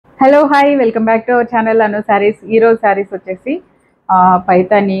Hello hi welcome back to our channel అను సారీస్. ఈరోజు సారీస్ వచ్చేసి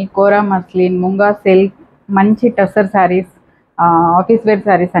పైతాని, కోరా muslin, munga silk, మంచి టస్సర్ సారీస్, ఆఫీస్ వేర్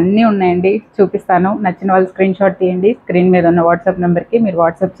సారీస్ అన్నీ ఉన్నాయండి. చూపిస్తాను. నచ్చిన వాళ్ళు స్క్రీన్ షాట్ తీయండి. స్క్రీన్ మీద ఉన్న వాట్సాప్ నెంబర్కి మీరు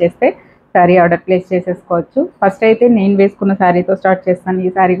వాట్సాప్ చేస్తే సారీ ఆర్డర్ ప్లేస్ చేసేసుకోవచ్చు. ఫస్ట్ అయితే నేను వేసుకున్న సారీతో స్టార్ట్ చేస్తాను.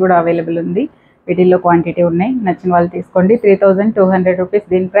 ఈ సారీ కూడా అవైలబుల్ ఉంది. వీటిల్లో క్వాంటిటీ ఉన్నాయి. నచ్చిన వాళ్ళు తీసుకోండి. 3200 రూపీస్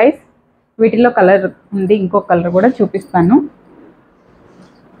దీని ప్రైస్. వీటిల్లో కలర్ ఉంది, ఇంకో కలర్ కూడా చూపిస్తాను.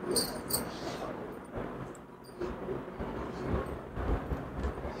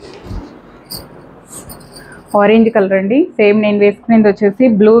 ఆరెంజ్ కలర్ అండి. సేమ్ నేను వేసుకునేది వచ్చేసి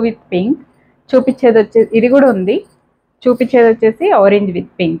బ్లూ విత్ పింక్. చూపించేది వచ్చేసి ఇది కూడా ఉంది. చూపించేది వచ్చేసి ఆరెంజ్ విత్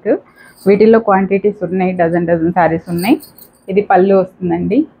పింక్. వీటిల్లో క్వాంటిటీస్ ఉన్నాయి. డజన్ శారీస్ ఉన్నాయి. ఇది పళ్ళు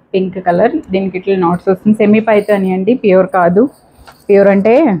వస్తుందండి, పింక్ కలర్. దీనికి ఇట్లా నాట్స్ వస్తుంది. సెమీ పైతాని అండి, ప్యూర్ కాదు. ప్యూర్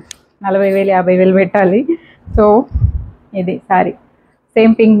అంటే 40,000 50,000 పెట్టాలి. సో ఇది సారీ.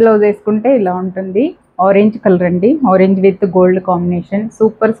 సేమ్ పింక్ బ్లౌజ్ వేసుకుంటే ఇలా ఉంటుంది. ఆరెంజ్ కలర్ అండి, orange with gold combination.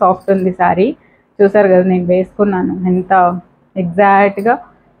 Super soft ఉంది సారీ. చూసారు కదా నేను వేసుకున్నాను, ఎంత ఎగ్జాక్ట్గా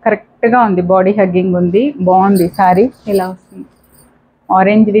కరెక్ట్గా ఉంది. బాడీ హగ్గింగ్ ఉంది, బాగుంది సారీ. ఇలా వస్తుంది.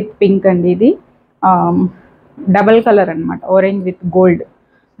 ఆరెంజ్ విత్ పింక్ అండి. ఇది డబల్ కలర్ అనమాట. Orange with gold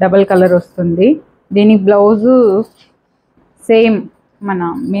double colour వస్తుంది. దీనికి బ్లౌజు సేమ్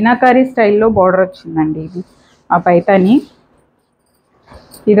మన మీనాకారి స్టైల్లో బార్డర్ వచ్చిందండి. ఇది ఆ పైతాని.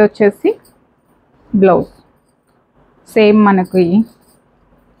 ఇది వచ్చేసి బ్లౌజ్ సేమ్ మనకి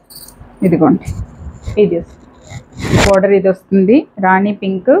ఇదిగోండి. ఇది బార్డర్ ఇది వస్తుంది. రాణి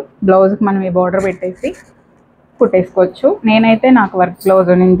పింక్ బ్లౌజ్కి మనం ఈ బార్డర్ పెట్టేసి కుట్టేసుకోవచ్చు. నేనైతే నాకు వర్క్ బ్లౌజ్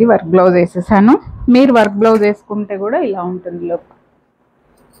అనేది వర్క్ బ్లౌజ్ వేసేసాను. మీరు వర్క్ బ్లౌజ్ వేసుకుంటే కూడా ఇలా ఉంటుంది లుక్.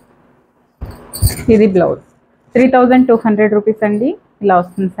 ఇది బ్లౌజ్. 3200 రూపీస్ అండి. ఇలా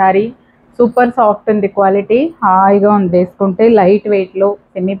వస్తుంది సారీ. సూపర్ సాఫ్ట్ ఉంది, క్వాలిటీ హాయిగా ఉంది. వేసుకుంటే లైట్ వెయిట్లో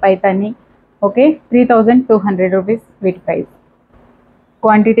సెమీ పైతాని. ఓకే, 3200 రూపీస్ వీటి ప్రైస్.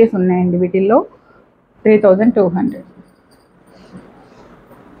 క్వాంటిటీస్ ఉన్నాయండి వీటిల్లో. 3200.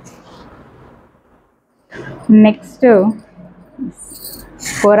 Next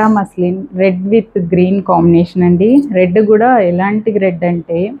Kora muslin red with green combination అండి. రెడ్ కూడా ఎలాంటి రెడ్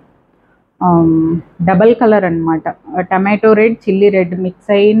అంటే డబల్ కలర్ అనమాట. Tomato red, chilli red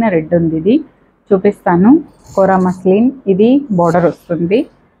mix అయిన రెడ్ ఉంది. ఇది చూపిస్తాను. కోరా మస్లిన్. ఇది బార్డర్ వస్తుంది,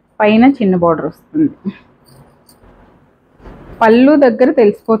 పైన చిన్న బార్డర్ వస్తుంది. పళ్ళు దగ్గర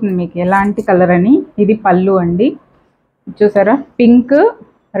తెలిసిపోతుంది మీకు ఎలాంటి కలర్ అని. ఇది పళ్ళు అండి. చూసారా, పింక్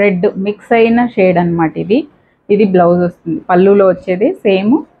రెడ్ మిక్స్ అయిన షేడ్ అనమాట ఇది. ఇది బ్లౌజ్ వస్తుంది. పళ్ళులో వచ్చేది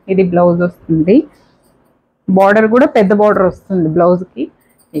సేమ్. ఇది బ్లౌజ్ వస్తుంది. బార్డర్ కూడా పెద్ద బార్డర్ వస్తుంది బ్లౌజ్కి.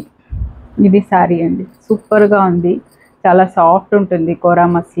 ఇది సారీ అండి. సూపర్గా ఉంది, చాలా సాఫ్ట్ ఉంటుంది. కోరా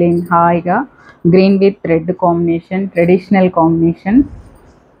మస్లిన్ హాయిగా green with red combination, traditional combination.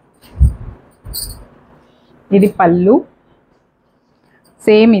 ఇది పళ్ళు.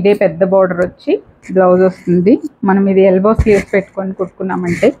 సేమ్ ఇదే పెద్ద బార్డర్ వచ్చి బ్లౌజ్ వస్తుంది. మనం ఇది ఎల్బో స్లీవ్స్ పెట్టుకొని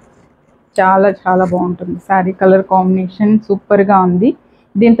కుట్టుకున్నామంటే చాలా చాలా బాగుంటుంది సారీ. కలర్ కాంబినేషన్ సూపర్గా ఉంది.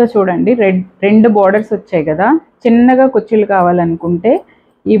 దీంతో చూడండి రెండు బార్డర్స్ వచ్చాయి కదా. చిన్నగా కుచ్చులు కావాలనుకుంటే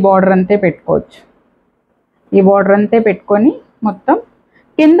ఈ బార్డర్ అంతే పెట్టుకోవచ్చు. ఈ బార్డర్ అంతే పెట్టుకొని మొత్తం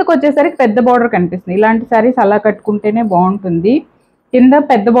కిందకు వచ్చేసరికి పెద్ద బార్డర్ కనిపిస్తుంది. ఇలాంటి సారీస్ అలా కట్టుకుంటేనే బాగుంటుంది. కింద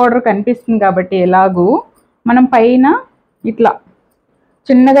పెద్ద బార్డర్ కనిపిస్తుంది కాబట్టి ఎలాగూ మనం పైన ఇట్లా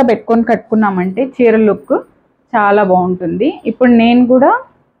చిన్నగా పెట్టుకొని కట్టుకున్నామంటే చీర లుక్ చాలా బాగుంటుంది. ఇప్పుడు నేను కూడా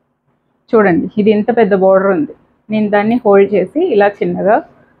చూడండి, ఇది ఇంత పెద్ద బార్డర్ ఉంది. నేను దాన్ని హోల్డ్ చేసి ఇలా చిన్నగా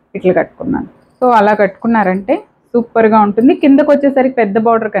ఇట్లా కట్టుకున్నాను. సో అలా కట్టుకున్నారంటే సూపర్గా ఉంటుంది. కిందకు వచ్చేసరికి పెద్ద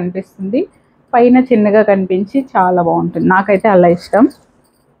బార్డర్ కనిపిస్తుంది, పైన చిన్నగా కనిపించి చాలా బాగుంటుంది. నాకైతే అలా ఇష్టం.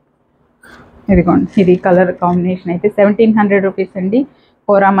 ఇదిగోండి, ఇది కలర్ కాంబినేషన్ అయితే 1700 రూపీస్ అండి.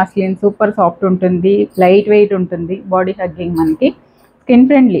 కోరా మస్లిన్ సూపర్ సాఫ్ట్ ఉంటుంది, లైట్ వెయిట్ ఉంటుంది, బాడీ హగ్గింగ్, మనకి స్కిన్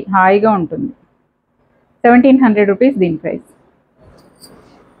ఫ్రెండ్లీ, హాయిగా ఉంటుంది. 1700 రూపీస్ దీని price.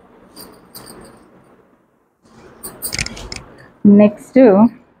 Next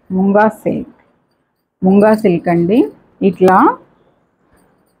munga silk. Munga silk అండి. ఇట్లా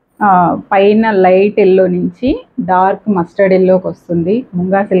పైన లైట్ ఎల్లో నుంచి డార్క్ మస్టర్డ్ ఎల్లోకి వస్తుంది.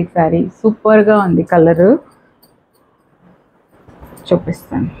 ముంగా సిల్క్ శారీ సూపర్గా ఉంది. కలరు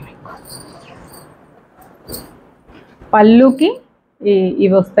చూపిస్తాను. పళ్ళుకి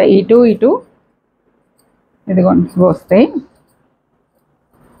ఇవి వస్తాయి, ఇటు ఇటు ఇదిగోండి ఇవి వస్తాయి.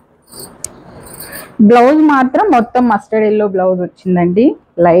 బ్లౌజ్ మాత్రం మొత్తం మస్టర్డ్ ఎల్లో బ్లౌజ్ వచ్చిందండి.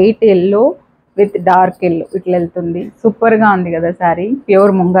 Light yellow with dark yellow ఇట్లా వెళ్తుంది. సూపర్గా ఉంది కదా శారీ.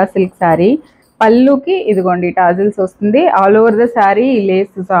 Pure munga silk sari. పళ్ళుకి ఇదిగోండి టాజిల్స్ వస్తుంది. All over the sari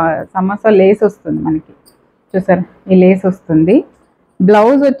Lay's, samosa Lay's వస్తుంది మనకి. చూసారు, ఈ లేస్ వస్తుంది.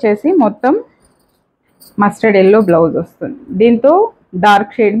 బ్లౌజ్ వచ్చేసి మొత్తం మస్టర్డ్ ఎల్లో బ్లౌజ్ వస్తుంది, దీంతో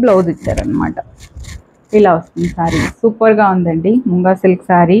డార్క్ షేడ్ బ్లౌజ్ ఇచ్చారనమాట. ఇలా వస్తుంది శారీ. సూపర్గా ఉందండి ముంగా సిల్క్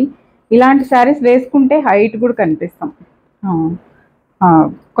శారీ. ఇలాంటి శారీస్ వేసుకుంటే హైట్ కూడా కనిపిస్తాం.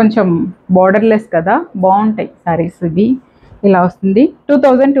 కొంచెం బార్డర్లెస్ కదా, బాగుంటాయి శారీస్ ఇవి. ఇలా వస్తుంది.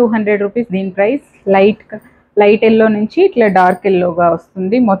 2200 రూపీస్ దీని ప్రైస్. లైట్ ఎల్లో నుంచి ఇట్లా డార్క్ ఎల్లోగా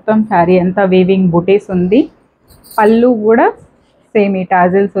వస్తుంది. మొత్తం శారీ అంతా వీవింగ్ బుటీస్ ఉంది. పళ్ళు కూడా సేమ్ ఈ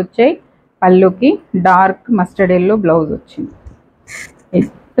టాజిల్స్ వచ్చాయి. పళ్ళుకి డార్క్ మస్టర్డ్ ఎల్లో బ్లౌజ్ వచ్చింది.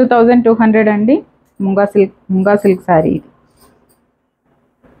 2200 అండి ముంగా సిల్క్ శారీ ఇది.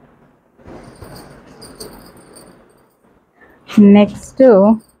 నెక్స్ట్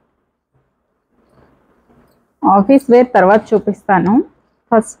ఆఫీస్ వేర్ తర్వాత చూపిస్తాను.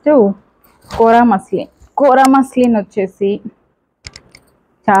 ఫస్ట్ కోరా మస్లిన్ వచ్చేసి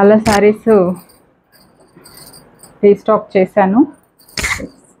చాలా శారీస్ రీస్టాక్ చేశాను.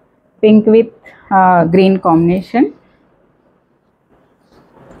 Pink with green combination.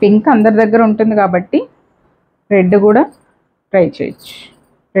 Pink అందరి దగ్గర ఉంటుంది కాబట్టి రెడ్ కూడా ట్రై చేయొచ్చు.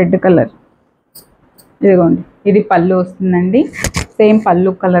 రెడ్ కలర్ ఇదిగోండి, ఇది పళ్ళు వస్తుందండి. సేమ్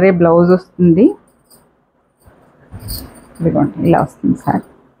పళ్ళు కలరే బ్లౌజ్ వస్తుంది. ఇదిగోండి ఇలా వస్తుంది సార్.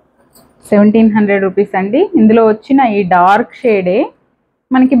 1700 రూపీస్ అండి. ఇందులో వచ్చిన ఈ డార్క్ షేడే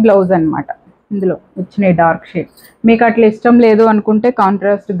మనకి బ్లౌజ్ అనమాట. ఇందులో వచ్చిన ఈ డార్క్ షేడ్ మీకు అట్లా ఇష్టం లేదు అనుకుంటే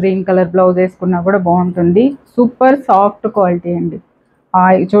కాంట్రాస్ట్ గ్రీన్ కలర్ బ్లౌజ్ వేసుకున్నా కూడా బాగుంటుంది. సూపర్ సాఫ్ట్ క్వాలిటీ అండి.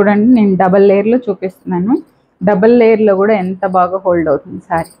 చూడండి, నేను డబల్ లేయర్లో చూపిస్తున్నాను. డబల్ లేయర్లో కూడా ఎంత బాగా హోల్డ్ అవుతుంది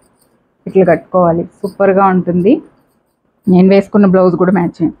సారీ. ఇట్లా కట్టుకోవాలి, సూపర్గా ఉంటుంది. నేను వేసుకున్న బ్లౌజ్ కూడా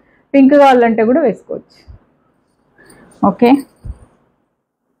మ్యాచింగ్. పింక్ కావాలంటే కూడా వేసుకోవచ్చు. ఓకే,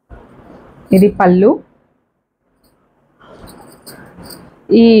 ఇది పళ్ళు.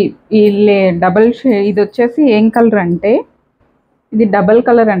 ఈ డబల్ ఇది వచ్చేసి ఏం కలర్ అంటే ఇది డబల్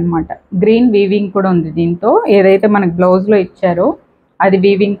కలర్ అనమాట. గ్రీన్ వీవింగ్ కూడా ఉంది దీంతో. ఏదైతే మనకు బ్లౌజ్లో ఇచ్చారో అది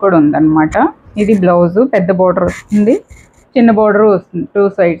వీవింగ్ కూడా ఉందన్నమాట. ఇది బ్లౌజ్. పెద్ద బార్డర్ వస్తుంది, చిన్న బార్డర్ వస్తుంది, 2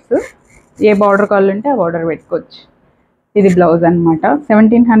 సైడ్స్. ఏ బార్డర్ కావాలంటే ఆ బార్డర్ పెట్టుకోవచ్చు. ఇది బ్లౌజ్ అనమాట.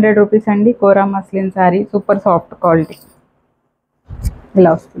 1700 రూపీస్ అండి. కోరా muslin sari, super soft quality.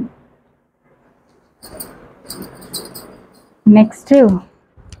 ఇలా వస్తుంది. నెక్స్ట్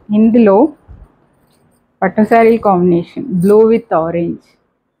ఇందులో పట్టు sari combination blue with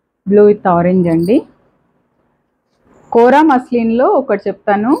orange అండి. కోరా మస్లిన్లో ఒకటి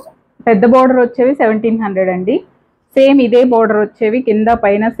చెప్తాను. పెద్ద బార్డర్ వచ్చేవి 1700 అండి. సేమ్ ఇదే బార్డర్ వచ్చేవి కింద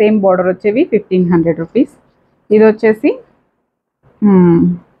పైన సేమ్ బార్డర్ వచ్చేవి 1500 రూపీస్. ఇది వచ్చేసి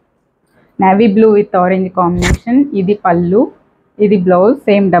navy blue with orange combination. ఇది పళ్ళు, ఇది బ్లౌజ్.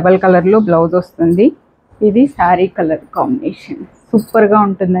 సేమ్ డబల్ కలర్లో బ్లౌజ్ వస్తుంది. ఇది శారీ కలర్ కాంబినేషన్. సూపర్గా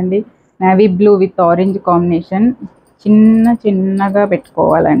ఉంటుందండి. Navy blue with orange combination. చిన్నగా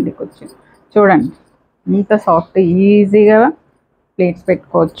పెట్టుకోవాలండి. కొంచెం చూడండి ఇంత సాఫ్ట్, ఈజీగా ప్లేట్స్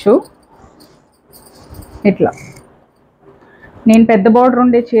పెట్టుకోవచ్చు. ఇట్లా నేను పెద్ద బార్డర్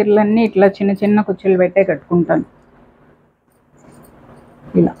ఉండే చీరలన్నీ ఇట్లా చిన్న కుచ్చులు పెట్టే కట్టుకుంటాను.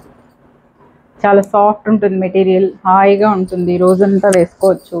 ఇలా చాలా సాఫ్ట్ ఉంటుంది మెటీరియల్, హాయిగా ఉంటుంది. రోజంతా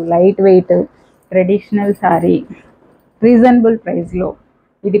వేసుకోవచ్చు. Light weight traditional sari, reasonable ప్రైస్లో.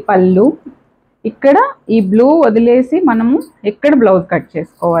 ఇది పళ్ళు. ఇక్కడ ఈ బ్లూ వదిలేసి మనము ఎక్కడ బ్లౌజ్ కట్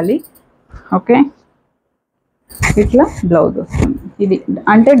చేసుకోవాలి. ఓకే, ఇట్లా బ్లౌజ్ వస్తుంది. ఇది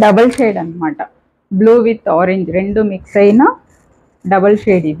అంటే డబల్ షేడ్ అనమాట. బ్లూ విత్ ఆరెంజ్ రెండు మిక్స్ అయిన డబల్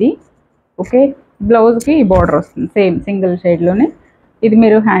షేడ్ ఇది. ఓకే, బ్లౌజ్కి ఈ బార్డర్ వస్తుంది సేమ్ సింగిల్ షేడ్లోనే. ఇది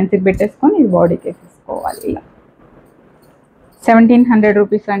మీరు హ్యాండ్స్కి పెట్టేసుకొని ఇది బాడీకి వేసేసుకోవాలి. ఇలా 1700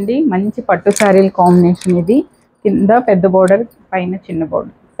 రూపీస్ అండి. మంచి పట్టు శారీల కాంబినేషన్ ఇది. కింద పెద్ద బార్డర్, పైన చిన్న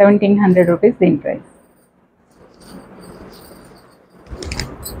బార్డర్. 1700 రూపీస్ దీని ప్రైస్.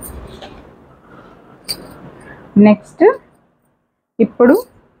 నెక్స్ట్ ఇప్పుడు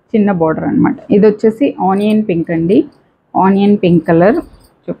చిన్న బార్డర్ అనమాట. ఇది వచ్చేసి ఆనియన్ పింక్ అండి. ఆనియన్ పింక్ కలర్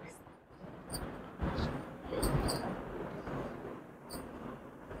చూపిస్తాను.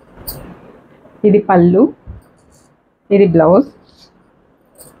 ఇది పళ్ళు, ఇది బ్లౌజ్,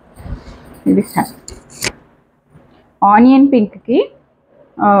 ఇది శారీ. ఆనియన్ పింక్కి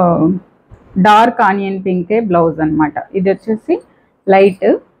డార్క్ ఆనియన్ పింకే బ్లౌజ్ అనమాట. ఇది వచ్చేసి లైట్,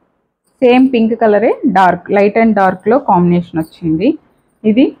 సేమ్ పింక్ కలరే డార్క్, లైట్ అండ్ డార్క్లో కాంబినేషన్ వచ్చింది.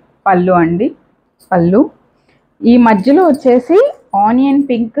 ఇది పళ్ళు అండి. పళ్ళు ఈ మధ్యలో వచ్చేసి onion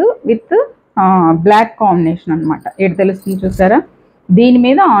pink with black combination అనమాట. ఏడు తెలుస్తుంది చూసారా, దీని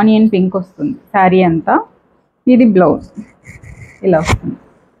మీద ఆనియన్ పింక్ వస్తుంది శారీ అంతా. ఇది బ్లౌజ్ ఇలా వస్తుంది.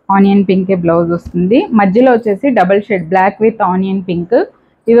 ఆనియన్ పింకే బ్లౌజ్ వస్తుంది. మధ్యలో వచ్చేసి double shade black with onion pink.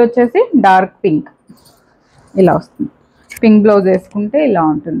 ఇది వచ్చేసి డార్క్ పింక్ ఇలా వస్తుంది. పింక్ బ్లౌజ్ వేసుకుంటే ఇలా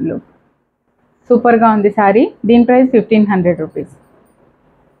ఉంటుంది లుక్. సూపర్గా ఉంది శారీ. దీని ప్రైస్ 1500 రూపీస్.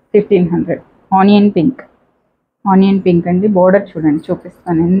 1500. ఆనియన్ పింక్ అండి. బోర్డర్ చూడండి,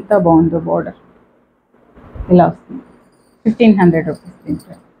 చూపిస్తాను ఎంత బాగుందో బోర్డర్. ఇలా వస్తుంది. 1500 రూపీస్ దీని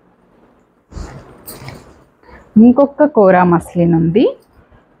ప్రైస్. ఇంకొక కోరా మస్లిన్ ఉంది.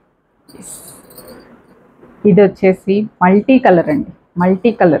 ఇది వచ్చేసి మల్టీ కలర్ అండి.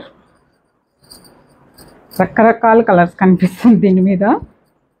 మల్టీ కలర్, రకరకాల కలర్స్ కనిపిస్తుంది దీని మీద.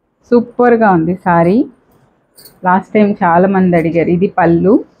 సూపర్గా ఉంది శారీ. లాస్ట్ టైం చాలామంది అడిగారు. ఇది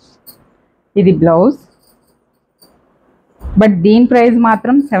పళ్ళు, ఇది బ్లౌజ్. బట్ దీని ప్రైస్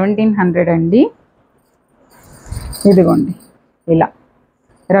మాత్రం 1700 అండి. ఇదిగోండి ఇలా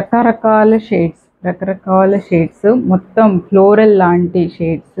రకరకాల షేడ్స్, మొత్తం ఫ్లోరల్ లాంటి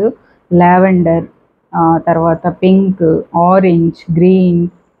షేడ్స్, లావెండర్, తర్వాత పింక్, ఆరెంజ్, గ్రీన్,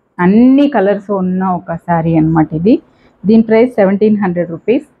 అన్ని కలర్స్ ఉన్న ఒక శారీ అన్నమాట ఇది. దీని ప్రైస్ 1700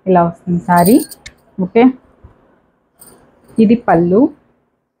 రూపీస్. ఇలా వస్తుంది శారీ. ఓకే, ఇది పళ్ళు.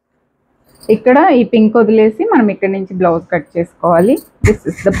 ఇక్కడ ఈ పింక్ వదిలేసి మనం ఇక్కడ నుంచి బ్లౌజ్ కట్ చేసుకోవాలి. This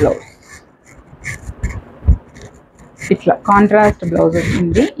is the blouse. ఇట్లా కాంట్రాస్ట్ బ్లౌజ్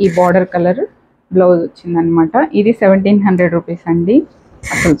వచ్చింది. ఈ బార్డర్ కలర్ బ్లౌజ్ వచ్చింది అనమాట. ఇది 1700 రూపీస్ అండి.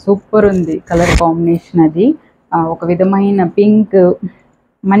 అసలు సూపర్ ఉంది కలర్ కాంబినేషన్. అది ఒక విధమైన పింక్,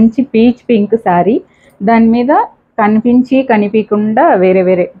 మంచి పీచ్ పింక్ శారీ. దాని మీద కనిపించకుండా వేరే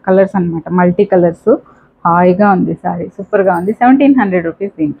వేరే కలర్స్ అనమాట, మల్టీ కలర్స్. హాయిగా ఉంది శారీ, సూపర్గా ఉంది. 1700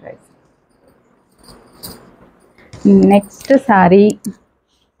 రూపీస్ దీని ప్రైస్. నెక్స్ట్ శారీ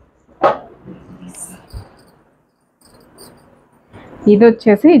ఇది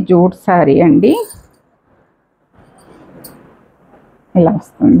వచ్చేసి జూట్ శారీ అండి. ఇలా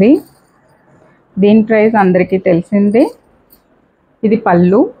వస్తుంది. దీని ప్రైస్ అందరికీ తెలిసిందే. ఇది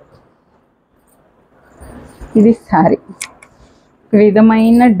పళ్ళు, ఇది శారీ.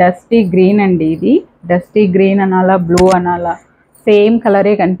 విధమైన డస్టీ గ్రీన్ అండి. ఇది డస్టీ గ్రీన్ అనాలా, బ్లూ అనాలా, సేమ్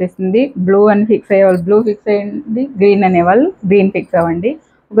కలరే కనిపిస్తుంది. బ్లూ అని ఫిక్స్ అయ్యేవాళ్ళు బ్లూ ఫిక్స్ అయ్యండి, గ్రీన్ అనేవాళ్ళు గ్రీన్ ఫిక్స్ అవ్వండి.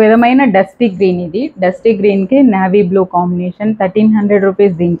 ఒక విధమైన డస్టీ గ్రీన్. ఇది డస్టీ గ్రీన్కి నావీ బ్లూ కాంబినేషన్. 1300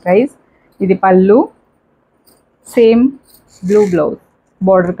 రూపీస్ దీని ప్రైస్. ఇది పళ్ళు, సేమ్ బ్లూ బ్లౌజ్,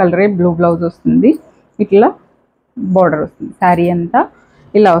 బార్డర్ కలరే బ్లూ బ్లౌజ్ వస్తుంది. ఇట్లా బార్డర్ వస్తుంది. శారీ అంతా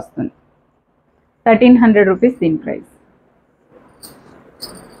ఇలా వస్తుంది. 1300 రూపీస్ దీని ప్రైస్.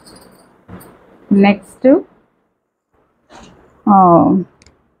 నెక్స్ట్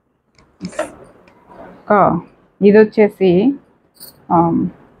ఇది వచ్చేసి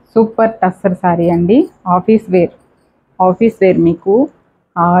సూపర్ టస్సర్ శారీ అండి. ఆఫీస్ వేర్ మీకు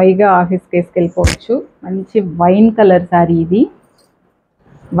హాయిగా ఆఫీస్కి వేసుకెళ్ళిపోవచ్చు. మంచి వైన్ కలర్ శారీ ఇది.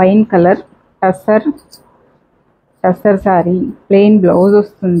 Wine colour tussar sari. Plain blouse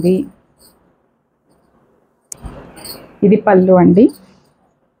వస్తుంది. ఇది పళ్ళు అండి.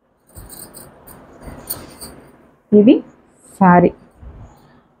 ఇది శారీ.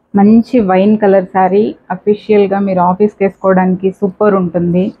 మంచి వైన్ కలర్ శారీ. అఫీషియల్గా మీరు ఆఫీస్కి వేసుకోవడానికి సూపర్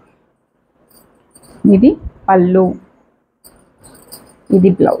ఉంటుంది. ఇది పళ్ళు, ఇది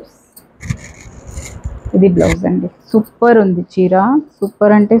బ్లౌజ్. అండి. సూపర్ ఉంది చీర.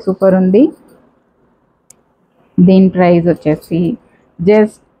 సూపర్ అంటే సూపర్ ఉంది. దీని ప్రైస్ వచ్చేసి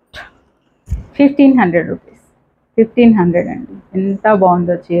జస్ట్ 1500 రూపీస్. 1500 అండి. ఎంత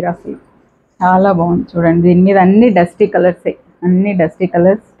బాగుందో చీర, అసలు చాలా బాగుంది. చూడండి, దీని మీద అన్ని డస్టీ కలర్సే,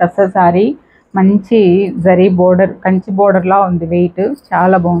 టస్సర్ శారీ. మంచి జరీ బోర్డర్, కంచి బోర్డర్లా ఉంది. వెయిట్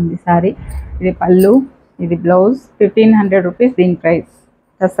చాలా బాగుంది శారీ. ఇది పళ్ళు, ఇది బ్లౌజ్. 1500 రూపీస్ దీని ప్రైస్.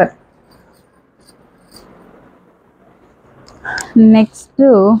 టస్సర్. నెక్స్ట్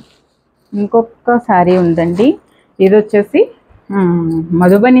ఇంకొక శారీ ఉందండి. ఇది వచ్చేసి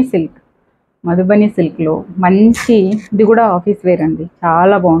మధుబని సిల్క్లో మంచి, ఇది కూడా ఆఫీస్ వేర్ అండి.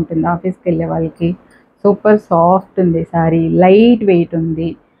 చాలా బాగుంటుంది ఆఫీస్కి వెళ్ళే వాళ్ళకి. సూపర్ సాఫ్ట్ ఉంది శారీ. లైట్ వెయిట్ ఉంది.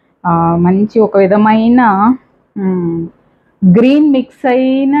 మంచి ఒక విధమైన గ్రీన్ మిక్స్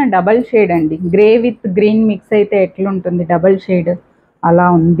అయిన డబల్ షేడ్ అండి. గ్రే విత్ గ్రీన్ మిక్స్ అయితే ఎట్లుంటుంది, డబల్ షేడ్ అలా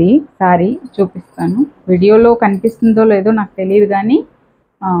ఉంది శారీ. చూపిస్తాను. వీడియోలో కనిపిస్తుందో లేదో నాకు తెలియదు, కానీ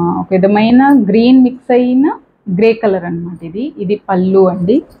ఒక విధమైన గ్రీన్ మిక్స్ అయిన గ్రే కలర్ అన్నమాట ఇది. ఇది పళ్ళు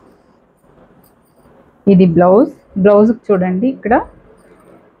అండి. ఇది బ్లౌజ్ చూడండి. ఇక్కడ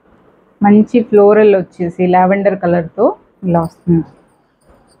మంచి ఫ్లోరల్ వచ్చేసి లావెండర్ కలర్తో ఇలా వస్తుంది.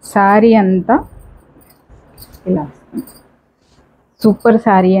 శారీ అంతా ఇలా వస్తుంది. సూపర్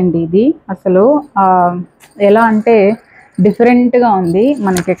శారీ అండి ఇది. అసలు ఎలా అంటే డిఫరెంట్గా ఉంది,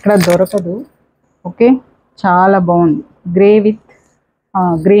 మనకి ఎక్కడ దొరకదు. ఓకే, చాలా బాగుంది. గ్రే విత్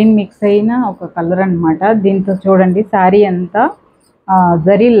గ్రీన్ మిక్స్ అయిన ఒక కలర్ అన్నమాట. దీంతో చూడండి శారీ అంతా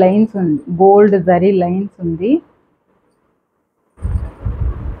జరీ లైన్స్ ఉంది, గోల్డ్ జరీ లైన్స్ ఉంది.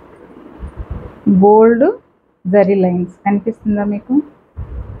 గోల్డ్ జరీ లైన్స్ కనిపిస్తుందా మీకు?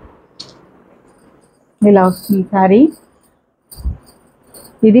 ఇలా వస్తుంది సారీ.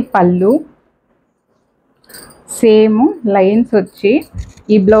 ఇది పళ్ళు, సేమ్ లైన్స్ వచ్చి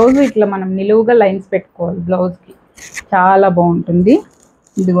ఈ బ్లౌజ్ ఇట్లా మనం నిలువుగా లైన్స్ పెట్టుకోవాలి బ్లౌజ్కి, చాలా బాగుంటుంది.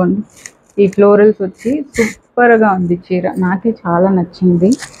 ఇదిగోండి ఈ ఫ్లోరల్స్ వచ్చి సూపర్గా ఉంది చీర, నాకే చాలా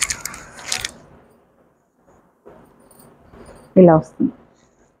నచ్చింది. ఇలా వస్తుంది.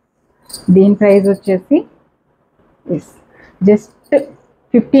 దీని ప్రైస్ వచ్చేసి జస్ట్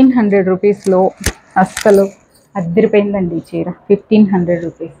 1500 రూపీస్లో అస్సలు అద్దరిపోయిందండి ఈ చీర. 1500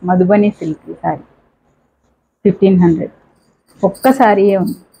 రూపీస్ మధుబని సిల్క్ సారీ 1500. ఒక్కసారియే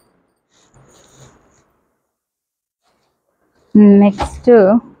ఉంది. నెక్స్ట్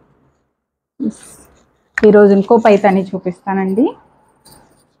ఈరోజు ఇంకో పైతాని చూపిస్తానండి.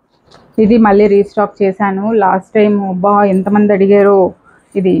 ఇది మళ్ళీ రీస్టాక్ చేశాను. లాస్ట్ టైం అబ్బా ఎంతమంది అడిగారో.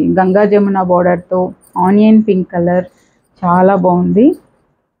 ఇది గంగా జమున బార్డర్తో ఆనియన్ పింక్ కలర్, చాలా బాగుంది.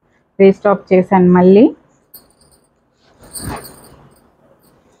 రీస్టాక్ చేశాను మళ్ళీ.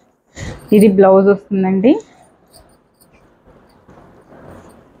 ఇది బ్లౌజ్ వస్తుందండి.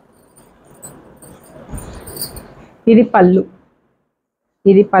 ఇది పళ్ళు,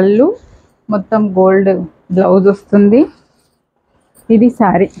 ఇది పళ్ళు మొత్తం గోల్డ్ బ్లౌజ్ వస్తుంది. ఇది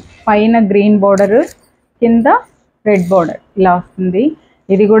శారీ, పైన గ్రీన్ బార్డర్ కింద రెడ్ బార్డర్ ఇలా వస్తుంది.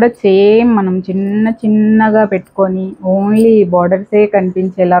 ఇది కూడా సేమ్ మనం చిన్నగా పెట్టుకొని ఓన్లీ బార్డర్సే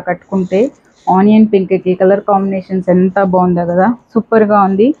కనిపించేలా కట్టుకుంటే ఆనియన్ పింక్కి కలర్ కాంబినేషన్స్ ఎంత బాగుందో కదా, సూపర్గా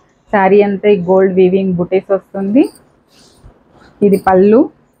ఉంది. శారీ అంతా ఈ గోల్డ్ వీవింగ్ బుటీస్ వస్తుంది. ఇది పళ్ళు,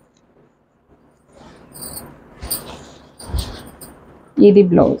 ఇది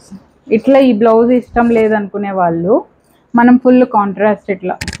బ్లౌజ్. ఇట్లా ఈ బ్లౌజ్ ఇష్టం లేదనుకునే వాళ్ళు మనం ఫుల్ కాంట్రాస్ట్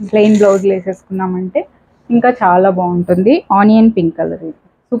ఇట్లా ప్లెయిన్ బ్లౌజ్ వేసేసుకున్నామంటే ఇంకా చాలా బాగుంటుంది. ఆనియన్ పింక్ కలర్, ఇది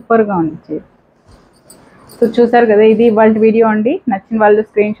సూపర్గా ఉంది. సో చూసారు కదా, ఇది ఇవాళ వీడియో అండి. నచ్చిన వాళ్ళు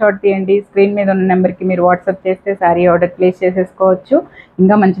స్క్రీన్ షాట్ తీయండి. స్క్రీన్ మీద ఉన్న నెంబర్కి మీరు వాట్సాప్ చేస్తే శారీ ఆర్డర్ ప్లేస్ చేసేసుకోవచ్చు.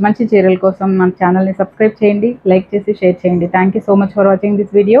 ఇంకా మంచి చీరల కోసం మన ఛానల్ని సబ్స్క్రైబ్ చేయండి, లైక్ చేసి షేర్ చేయండి. Thank you so much for watching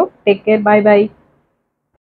this video. Take care, bye bye.